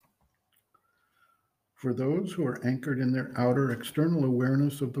For those who are anchored in their outer external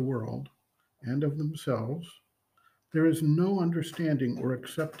awareness of the world and of themselves, there is no understanding or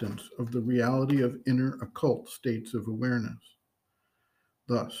acceptance of the reality of inner occult states of awareness.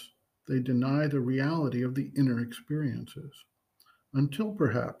 Thus, they deny the reality of the inner experiences, until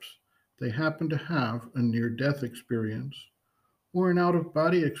perhaps they happen to have a near death experience or an out of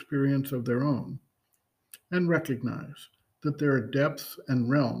body experience of their own, and recognize that there are depths and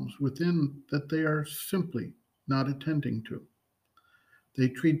realms within that they are simply not attending to. They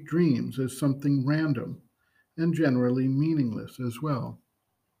treat dreams as something random and generally meaningless as well.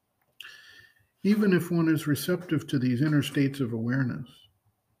 Even if one is receptive to these inner states of awareness,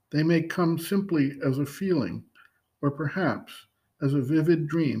 they may come simply as a feeling or perhaps as a vivid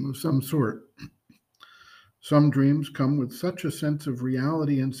dream of some sort. Some dreams come with such a sense of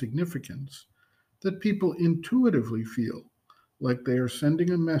reality and significance that people intuitively feel like they are sending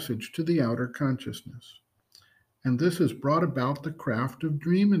a message to the outer consciousness. And this has brought about the craft of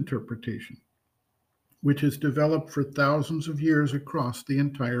dream interpretation, which has developed for thousands of years across the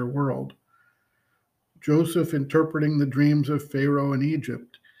entire world. Joseph interpreting the dreams of Pharaoh in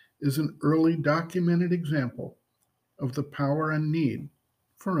Egypt is an early documented example of the power and need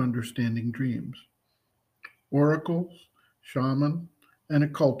for understanding dreams. Oracles, shamans, and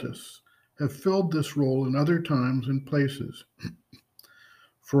occultists have filled this role in other times and places.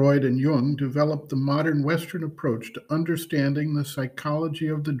 Freud and Jung developed the modern Western approach to understanding the psychology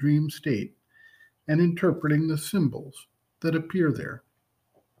of the dream state and interpreting the symbols that appear there.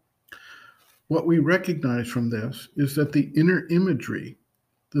 What we recognize from this is that the inner imagery,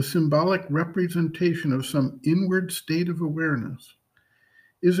 the symbolic representation of some inward state of awareness,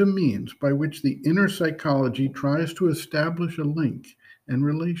 is a means by which the inner psychology tries to establish a link and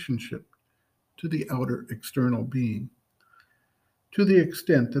relationship to the outer external being. To the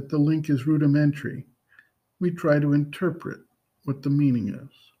extent that the link is rudimentary, we try to interpret what the meaning is.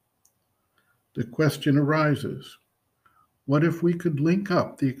 The question arises, what if we could link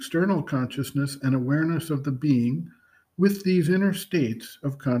up the external consciousness and awareness of the being with these inner states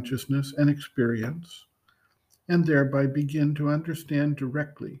of consciousness and experience, and thereby begin to understand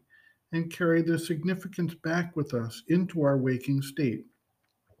directly and carry the significance back with us into our waking state?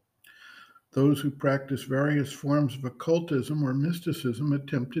 Those who practice various forms of occultism or mysticism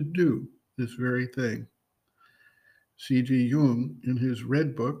attempt to do this very thing. C.G. Jung, in his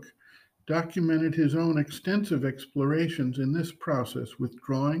Red Book, documented his own extensive explorations in this process with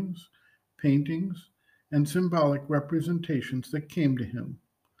drawings, paintings, and symbolic representations that came to him.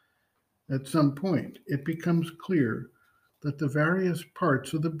 At some point, it becomes clear that the various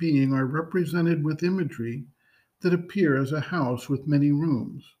parts of the being are represented with imagery that appear as a house with many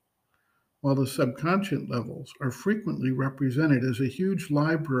rooms, while the subconscious levels are frequently represented as a huge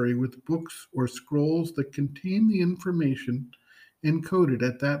library with books or scrolls that contain the information encoded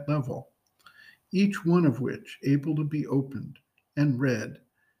at that level, each one of which able to be opened and read,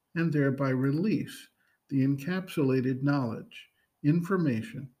 and thereby release the encapsulated knowledge,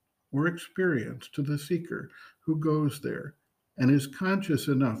 information, or experience to the seeker who goes there and is conscious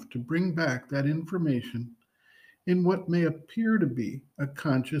enough to bring back that information in what may appear to be a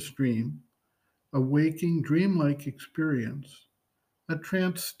conscious dream, a waking dreamlike experience, a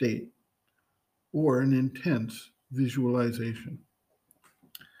trance state, or an intense visualization.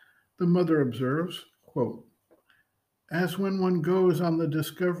 The mother observes, quote, as when one goes on the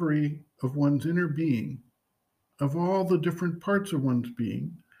discovery of one's inner being, of all the different parts of one's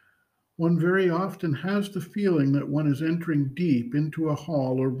being, one very often has the feeling that one is entering deep into a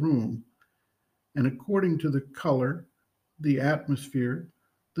hall or room, and according to the color, the atmosphere,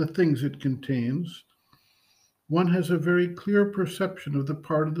 the things it contains, one has a very clear perception of the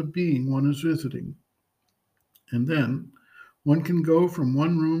part of the being one is visiting. And then one can go from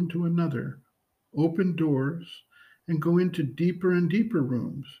one room to another, open doors, and go into deeper and deeper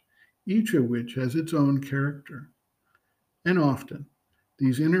rooms, each of which has its own character. And often,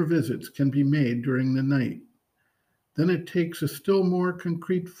 these inner visits can be made during the night. Then it takes a still more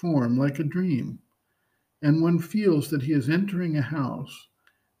concrete form like a dream, and one feels that he is entering a house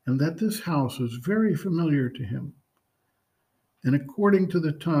and that this house is very familiar to him. And according to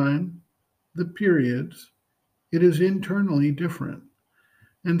the time, the periods, it is internally different.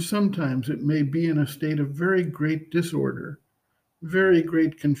 And sometimes it may be in a state of very great disorder, very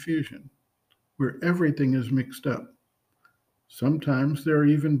great confusion, where everything is mixed up. Sometimes there are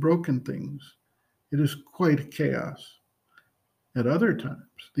even broken things. It is quite chaos. At other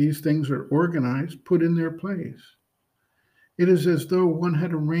times, these things are organized, put in their place. It is as though one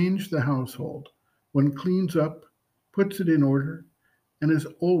had arranged the household. One cleans up, puts it in order, and is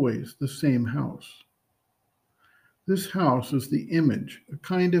always the same house. This house is the image, a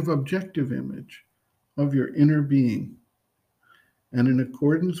kind of objective image, of your inner being. And in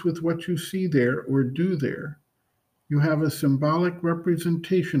accordance with what you see there or do there, you have a symbolic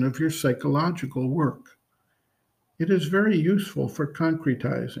representation of your psychological work. It is very useful for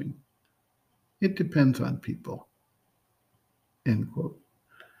concretizing. It depends on people. End quote.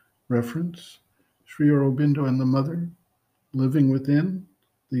 Reference, Sri Aurobindo and the Mother, Living Within,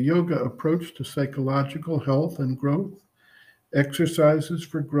 the Yoga Approach to Psychological Health and Growth, Exercises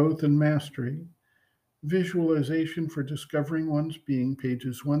for Growth and Mastery, Visualization for Discovering One's Being,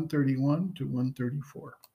 pages 131 to 134.